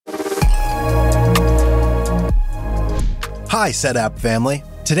Hi, Setapp family.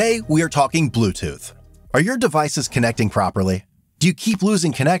 Today we are talking Bluetooth. Are your devices connecting properly? Do you keep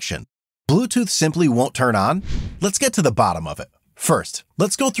losing connection? Bluetooth simply won't turn on? Let's get to the bottom of it. First,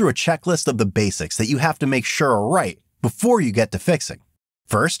 let's go through a checklist of the basics that you have to make sure are right before you get to fixing.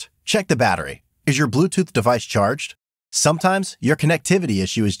 First, check the battery. Is your Bluetooth device charged? Sometimes your connectivity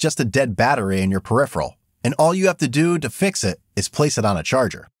issue is just a dead battery in your peripheral, and all you have to do to fix it is place it on a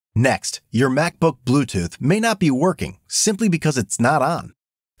charger. Next, your MacBook Bluetooth may not be working simply because it's not on.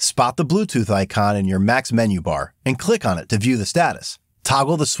 Spot the Bluetooth icon in your Mac's menu bar and click on it to view the status.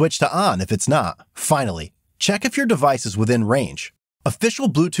 Toggle the switch to on if it's not. Finally, check if your device is within range. Official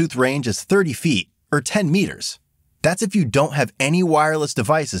Bluetooth range is 30 feet or 10 meters. That's if you don't have any wireless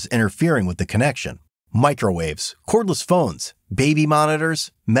devices interfering with the connection. Microwaves, cordless phones, baby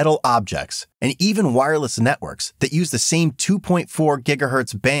monitors, metal objects, and even wireless networks that use the same 2.4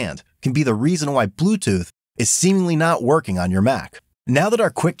 gigahertz band can be the reason why Bluetooth is seemingly not working on your Mac. Now that our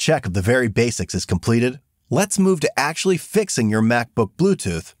quick check of the very basics is completed, let's move to actually fixing your MacBook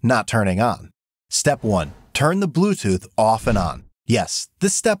Bluetooth not turning on. Step 1. Turn the Bluetooth off and on. Yes,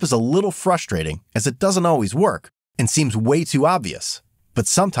 this step is a little frustrating as it doesn't always work and seems way too obvious. But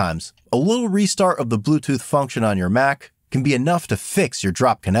sometimes, a little restart of the Bluetooth function on your Mac can be enough to fix your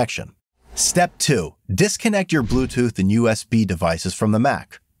dropped connection. Step 2. Disconnect your Bluetooth and USB devices from the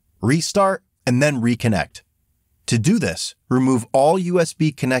Mac. Restart and then reconnect. To do this, remove all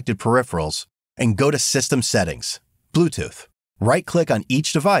USB-connected peripherals and go to System Settings, Bluetooth. Right-click on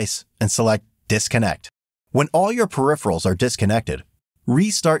each device and select Disconnect. When all your peripherals are disconnected,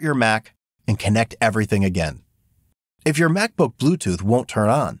 restart your Mac and connect everything again. If your MacBook Bluetooth won't turn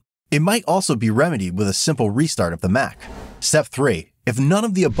on, it might also be remedied with a simple restart of the Mac. Step 3. If none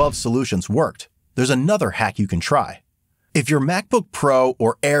of the above solutions worked, there's another hack you can try. If your MacBook Pro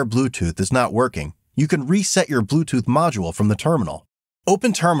or Air Bluetooth is not working, you can reset your Bluetooth module from the terminal.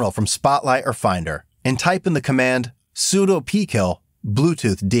 Open Terminal from Spotlight or Finder and type in the command sudo pkill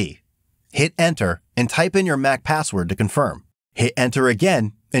Bluetooth D. Hit Enter and type in your Mac password to confirm. Hit Enter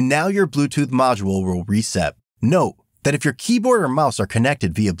again, and now your Bluetooth module will reset. Note that if your keyboard or mouse are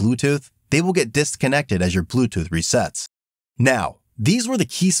connected via Bluetooth, they will get disconnected as your Bluetooth resets. Now, these were the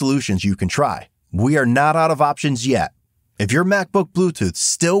key solutions you can try. We are not out of options yet. If your MacBook Bluetooth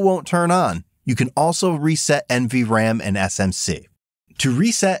still won't turn on, you can also reset NVRAM and SMC. To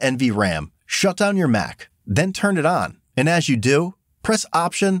reset NVRAM, shut down your Mac, then turn it on, and as you do, press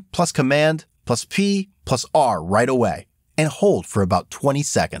Option plus Command plus P plus R right away, and hold for about 20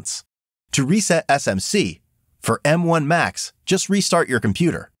 seconds. To reset SMC, for M1 Macs, just restart your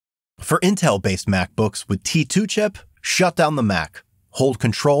computer. For Intel-based MacBooks with T2 chip, shut down the Mac. Hold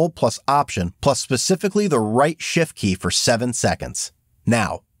Control plus Option plus specifically the right Shift key for 7 seconds.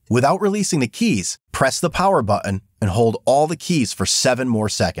 Now, without releasing the keys, press the power button and hold all the keys for 7 more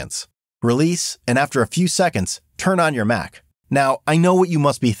seconds. Release, and after a few seconds, turn on your Mac. Now, I know what you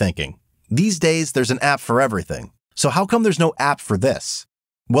must be thinking. These days, there's an app for everything. So how come there's no app for this?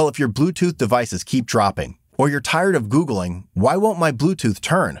 Well, if your Bluetooth devices keep dropping, or you're tired of Googling, why won't my Bluetooth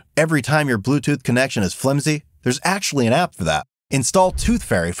turn every time your Bluetooth connection is flimsy, there's actually an app for that. Install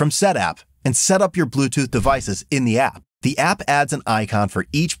ToothFairy from Setapp and set up your Bluetooth devices in the app. The app adds an icon for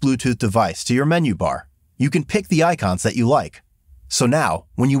each Bluetooth device to your menu bar. You can pick the icons that you like. So now,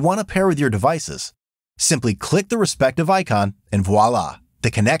 when you want to pair with your devices, simply click the respective icon and voila, the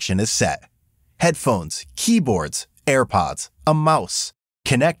connection is set. Headphones, keyboards, AirPods, a mouse.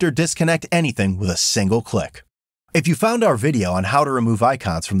 Connect or disconnect anything with a single click. If you found our video on how to remove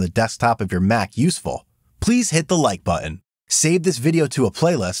icons from the desktop of your Mac useful, please hit the like button, save this video to a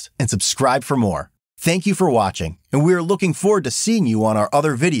playlist, and subscribe for more. Thank you for watching, and we are looking forward to seeing you on our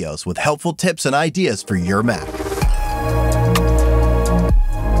other videos with helpful tips and ideas for your Mac.